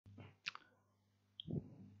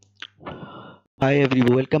Hi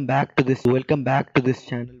everyone, welcome back to this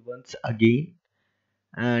channel once again.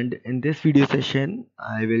 And in this video session,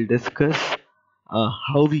 I will discuss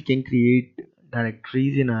how we can create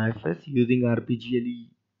directories in IFS using RPGLE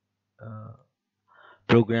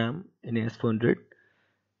program in AS400.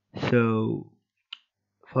 So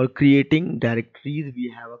for creating directories,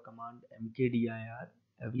 we have a command mkdir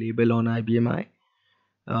available on IBMI,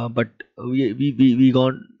 but we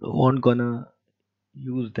won't gonna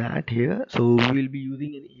use that here. So we will be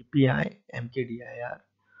using an API mkdir.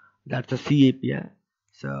 That's a C API.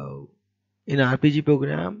 So in RPG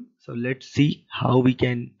program, so let's see how we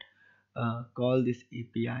can call this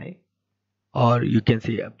API, or you can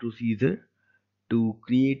say a procedure to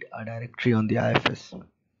create a directory on the IFS.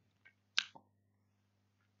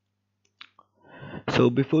 So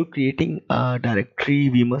before creating a directory,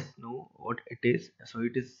 we must know what it is. So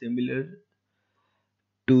it is similar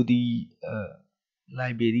to the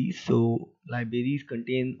libraries. So libraries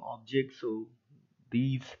contain objects. So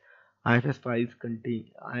these IFS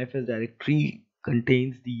directory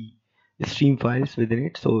contains the stream files within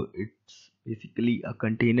it. So it's basically a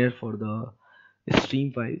container for the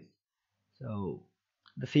stream files. So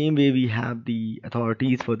the same way we have the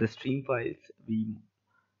authorities for the stream files, we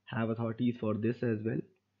have authorities for this as well.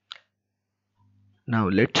 Now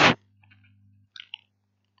let's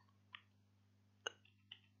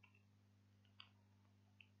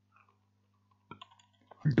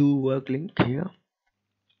do work link here.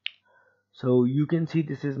 So you can see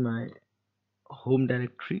this is my home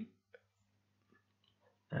directory,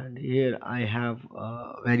 and here I have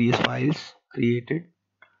various files created.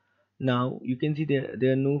 Now you can see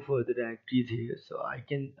there are no further directories here, so I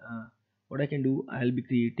can what I can do, I'll be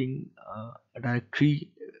creating a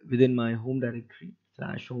directory within my home directory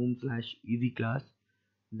slash home slash easy class,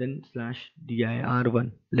 then slash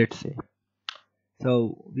dir1, let's say.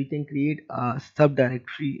 So we can create a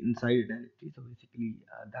subdirectory inside a directory. So basically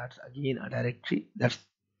that's again a directory. That's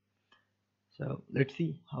So let's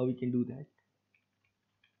see how we can do that.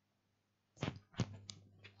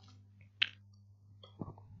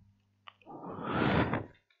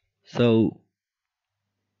 So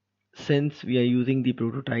since we are using the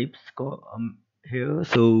prototypes here,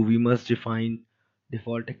 so we must define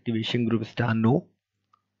default activation group star no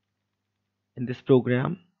in this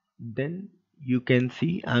program. Then you can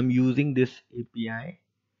see I'm using this API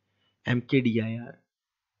mkdir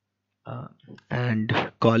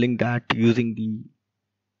and calling that using the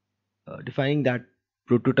defining that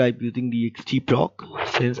prototype using the xtproc.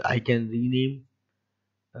 Since I can rename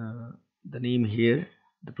the name here,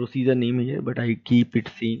 the procedure name here, but I keep it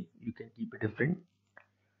same, you can keep it different.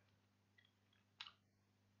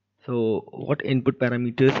 So what input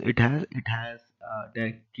parameters it has? It has a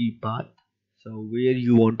directory path. So where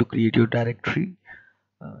you want to create your directory,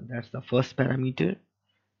 that's the first parameter,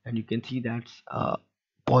 and you can see that's a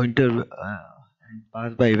pointer and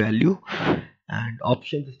pass by value. And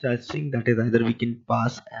options string, that is either we can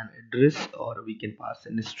pass an address or we can pass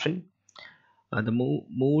a string. The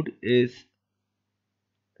mode is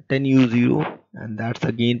 10u0, and that's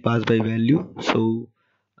again passed by value. So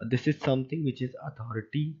this is something which is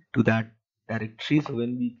authority to that directory. So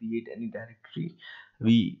when we create any directory,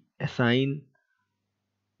 we assign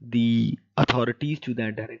the authorities to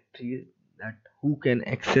that directory, that who can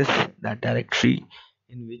access that directory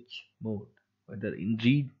in which mode, whether in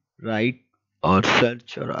read, write, or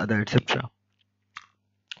search, or other, etc.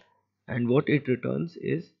 And what it returns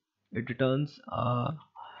is, it returns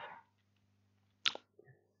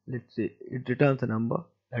let's say it returns a number,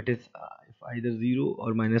 that is if either 0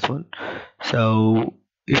 or -1. So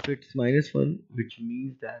if it's -1, which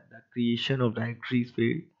means that the creation of directory is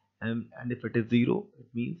failed, and if it is 0, it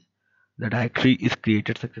means the directory is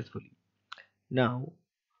created successfully. Now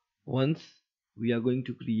once we are going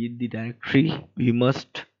to create the directory, we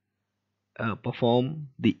must perform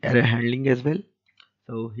the error handling as well.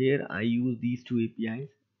 So here I use these two APIs,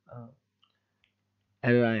 uh,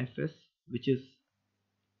 error IFS, which is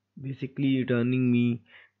basically returning me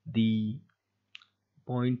the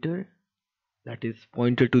pointer, that is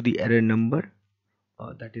pointer to the error number,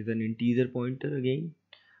 that is an integer pointer again.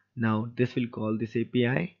 Now this will call this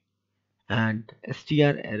API, and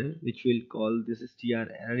str error, which will call this str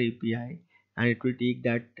error API, and it will take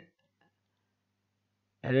that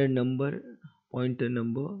error number, pointer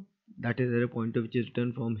number, that is error pointer which is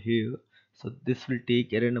returned from here. So this will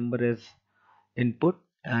take error number as input,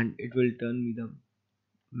 and it will turn me the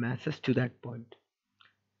message to that point.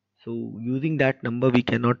 So using that number, we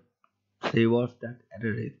cannot say what that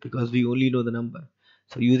error is because we only know the number.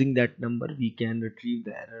 So using that number, we can retrieve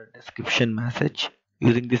the error description message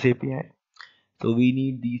using this API. So we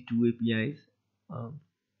need these two APIs, um,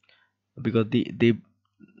 because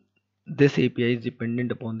this API is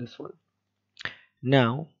dependent upon this one.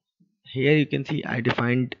 Now here you can see I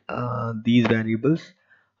defined these variables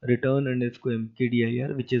return underscore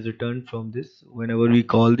mkdir, which is returned from this. Whenever we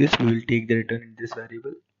call this, we will take the return in this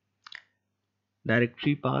variable.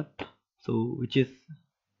 Directory path, so which is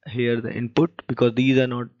here the input, because these are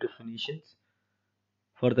not definitions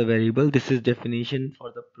for the variable, this is definition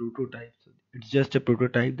for the prototype. So it's just a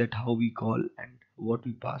prototype, that how we call and what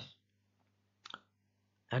we pass,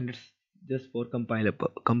 and it's just for compiler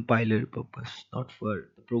purpose, not for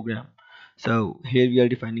the program. So here we are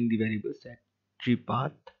defining the variables, directory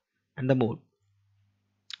path and the mode.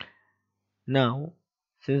 Now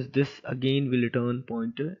since this again will return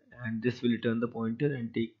pointer and this will return the pointer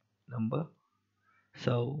and take number,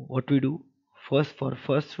 so what we do, first for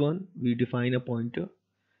first one we define a pointer,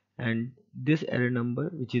 and this error number,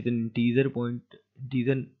 which is an integer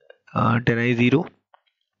deny 0,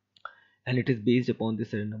 and it is based upon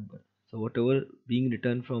this error number. So whatever being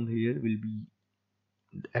returned from here will be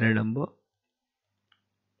the error number,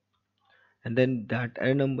 and then that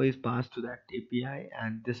error number is passed to that API,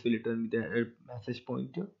 and this will return me the error message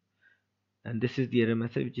pointer, and this is the error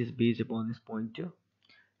message which is based upon this pointer.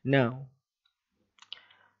 Now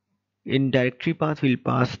in directory path we'll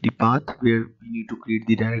pass the path where we need to create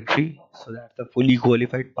the directory, so that's a fully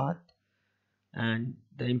qualified path. And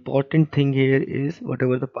the important thing here is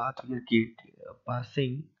whatever the path we are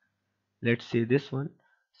passing, let's say this one,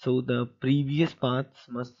 so the previous paths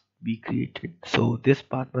must be created, so this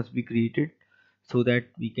path must be created so that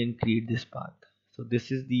we can create this path. So this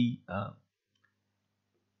is the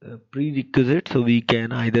prerequisite, so we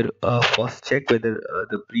can either first check whether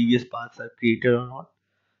the previous paths are created or not.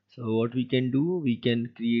 So what we can do, we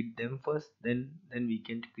can create them first, then we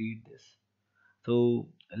can create this. So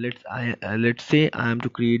let's say I am to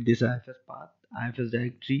create this IFS path, IFS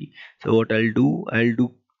directory. So what I'll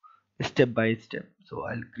do step by step. So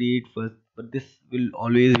I'll create first, but this will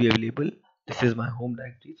always be available. This is my home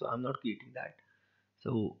directory, so I'm not creating that.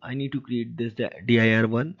 So I need to create this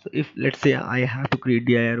dir1. So if let's say I have to create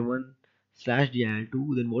dir1 slash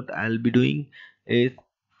dir2, then what I'll be doing is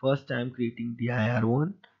first I'm creating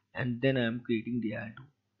dir1 and then I'm creating dir2.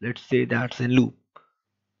 Let's say that's in loop,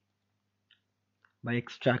 by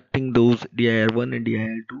extracting those dir1 and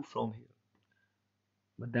dir2 from here.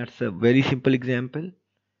 But that's a very simple example.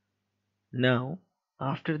 Now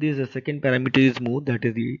after this, the second parameter is mode, that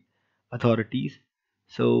is the authorities.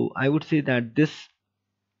 So I would say that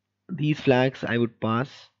these flags I would pass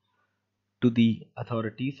to the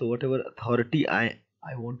authority. So whatever authority I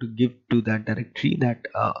want to give to that directory, that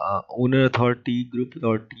owner authority, group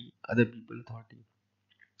authority, other people authority.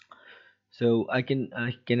 So I can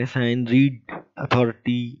assign read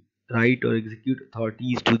authority, write or execute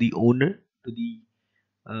authorities to the owner, to the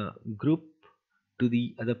group, to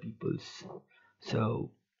the other peoples.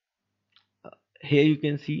 So here you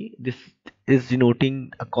can see this is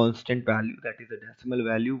denoting a constant value, that is a decimal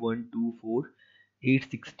value, 1 2 4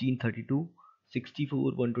 8 16 32 64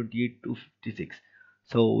 128 256,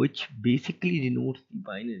 so which basically denotes the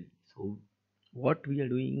binary. So what we are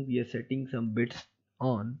doing, we are setting some bits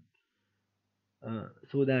on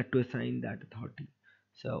so that to assign that authority.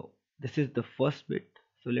 So this is the first bit.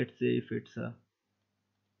 So let's say if it's a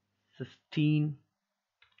 16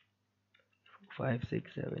 5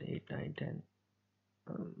 6 7 8 9 10,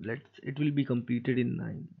 let's it will be completed in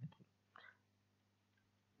 9.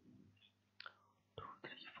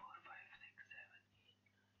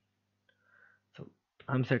 So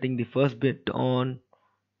I'm setting the first bit on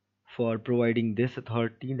for providing this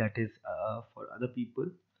authority, that is for other people.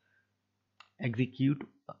 Execute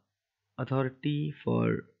authority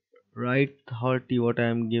for write authority, what I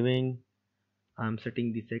am giving, I'm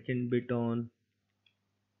setting the second bit on.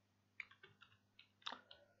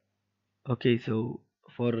 Okay, so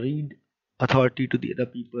for read authority to the other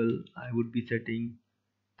people, I would be setting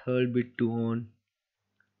third bit to on.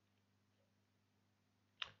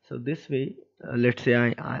 So this way, let's say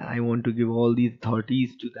I want to give all these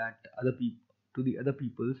authorities to that other people, to the other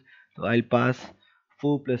peoples. So I'll pass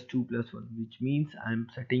 4 plus 2 plus 1, which means I'm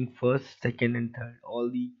setting first, second and third, all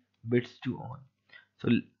the bits to on.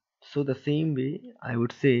 So the same way I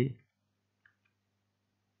would say,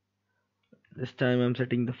 this time I'm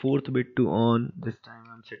setting the fourth bit to on, this time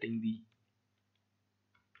I'm setting the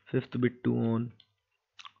fifth bit to on,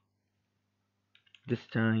 this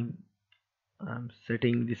time I'm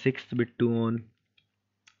setting the sixth bit to on,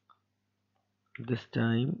 this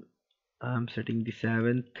time I'm setting the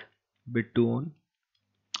seventh bit to on.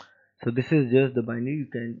 So this is just the binary, you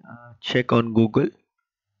can check on Google.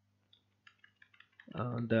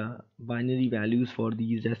 the binary values for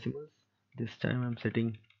these decimals. This time I'm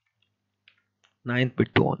setting 9th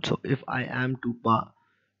bit to on. So if I am to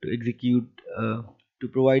execute to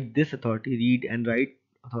provide this authority, read and write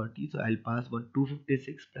authority, so I'll pass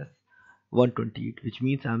 256 plus 128, which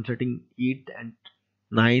means I'm setting 8th and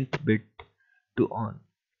 9th bit to on.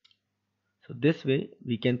 So this way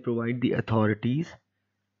we can provide the authorities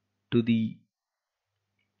to the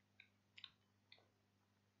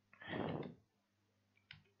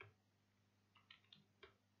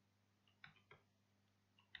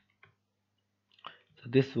so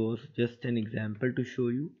this was just an example to show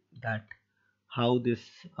you that how this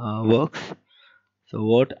works. So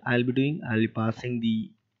what I'll be doing, I'll be passing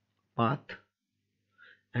the path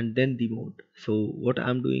and then the mode. So what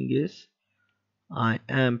I'm doing is I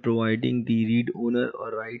am providing the read owner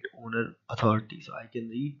or write owner authority, so I can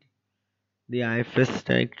read the IFS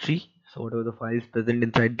directory. So whatever the files present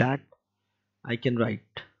inside that, I can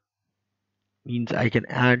write. Means I can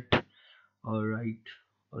add or write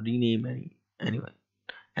or rename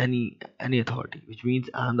any authority, which means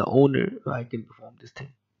I'm the owner, so I can perform this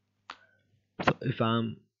thing. So if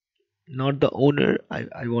I'm not the owner,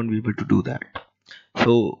 I won't be able to do that.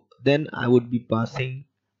 So then I would be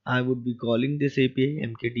calling this API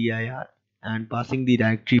mkdir and passing the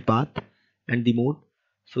directory path and the mode.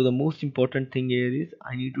 So the most important thing here is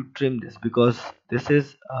I need to trim this because this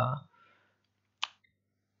is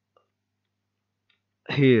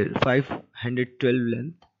here 512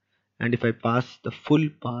 length, and if I pass the full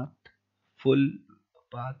path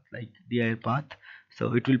like dir path,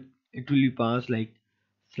 so it will be passed like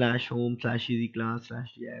slash home slash easy class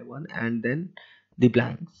slash dir1 and then the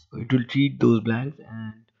blanks. So it will treat those blanks,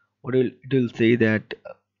 and it will say that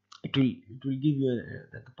it will give you an error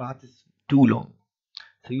that the path is too long.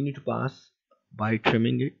 So you need to pass by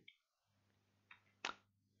trimming it,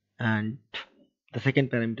 and the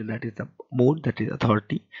second parameter, that is the mode, that is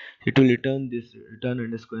authority. It will return this return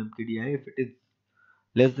underscore mkdi. If it is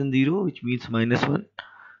less than 0, which means -1,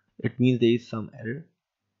 it means there is some error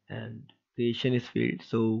and creation is failed.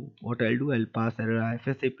 So what I'll do, I'll pass error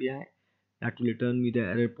IFS API, that will return me the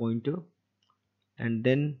error pointer, and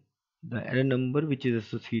then the error number which is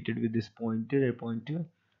associated with this pointer will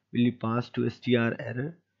be passed to str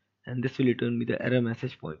error, and this will return me the error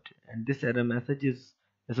message pointer, and this error message is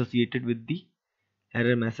associated with the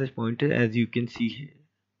error message pointer, as you can see here,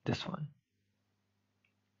 this one.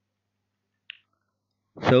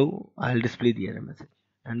 So I'll display the error message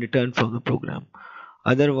and return from the program.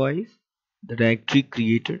 Otherwise, the directory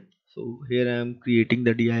created. So here I am creating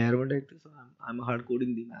the dir1 directory. So I'm hard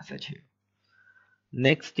coding the message here.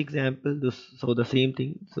 Next example, so the same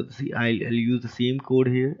thing. So see, I'll use the same code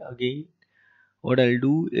here again. What I'll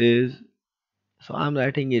do is, so I'm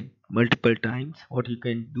writing it multiple times. What you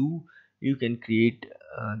can do, you can create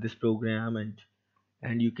this program,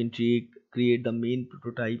 and you can create the main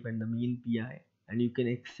prototype and the main PI, and you can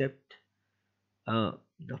accept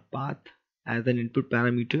the path as an input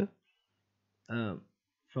parameter uh,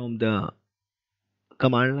 from the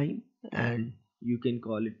command line, and you can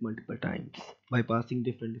call it multiple times by passing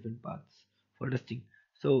different paths for testing.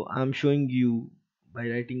 So I'm showing you by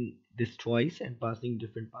writing this twice and passing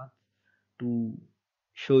different paths to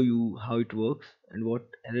show you how it works and what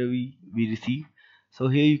error we receive. So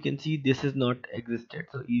here you can see this is not existed,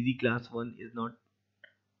 so easy class 1 is not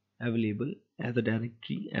available as a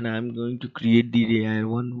directory, and I'm going to create the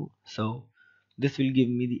dir1. So this will give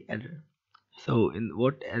me the error. So in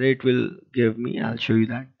what error it will give me, I'll show you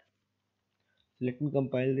that. So let me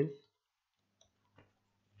compile this.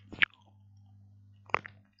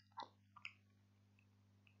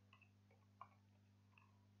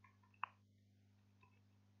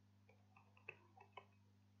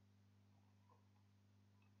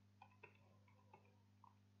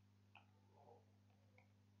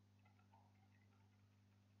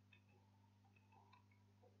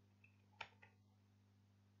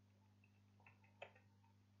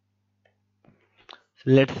 So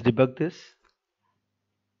let's debug this.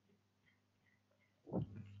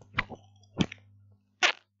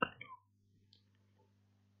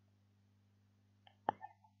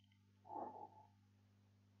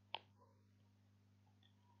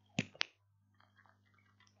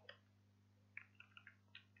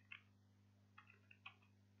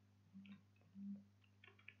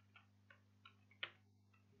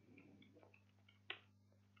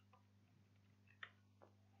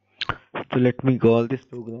 So let me call this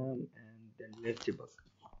program and then let's debug.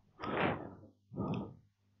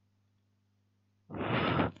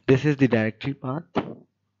 This is the directory path,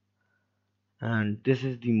 and this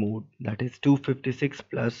is the mode, that is 256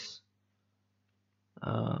 plus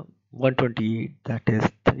 128, that is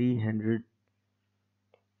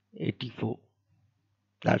 384.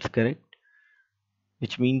 That's correct,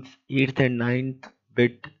 which means 8th and 9th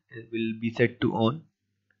bit will be set to on.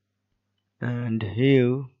 And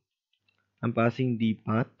here I'm passing the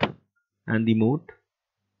path and the mode.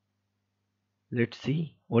 Let's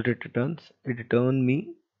see what it returns. It returned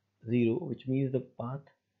me 0, which means the path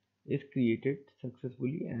is created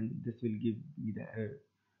successfully, and this will give me the error.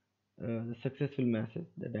 The successful message,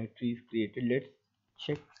 the directory is created. Let's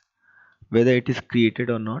check whether it is created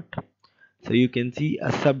or not. So you can see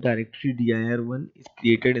a subdirectory dir1 is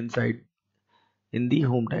created inside in the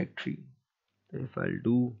home directory. So if I'll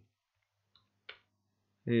do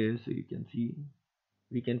here, so you can see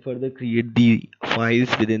we can further create the files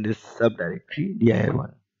within this subdirectory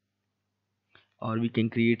dir1, or we can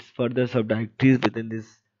create further subdirectories within this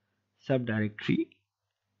subdirectory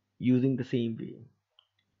using the same way.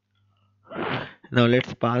 Now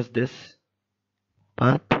let's pass this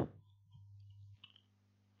path.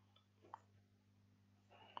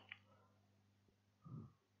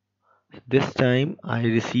 This time I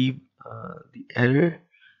received the error.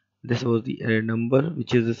 This was the error number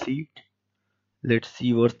which is received. Let's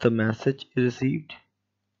see what's the message received.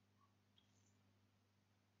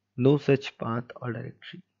 No such path or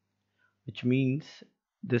directory, which means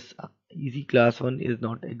this easy class 1 is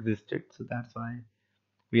not existed. So that's why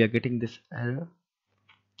we are getting this error,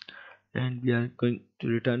 and we are going to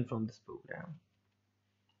return from this program,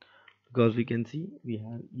 because we can see we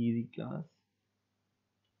have easy class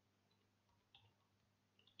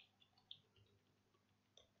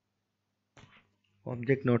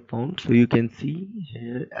object not found. So you can see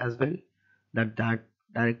here as well that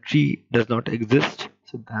directory does not exist.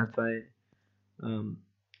 So that's why um,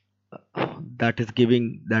 that is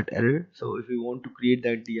giving that error. So if we want to create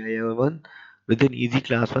that dir1 within easy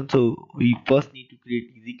class 1, so we first need to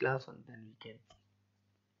create easy class 1, then we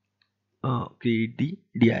can create the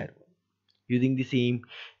dir1 using the same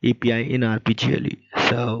API in RPGLE.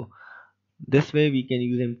 So this way we can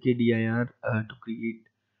use mkdir to create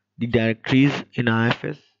the directories in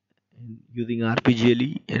IFS using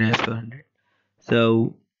RPGLE in AS400.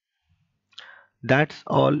 So that's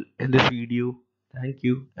all in this video. Thank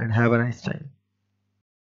you and have a nice time.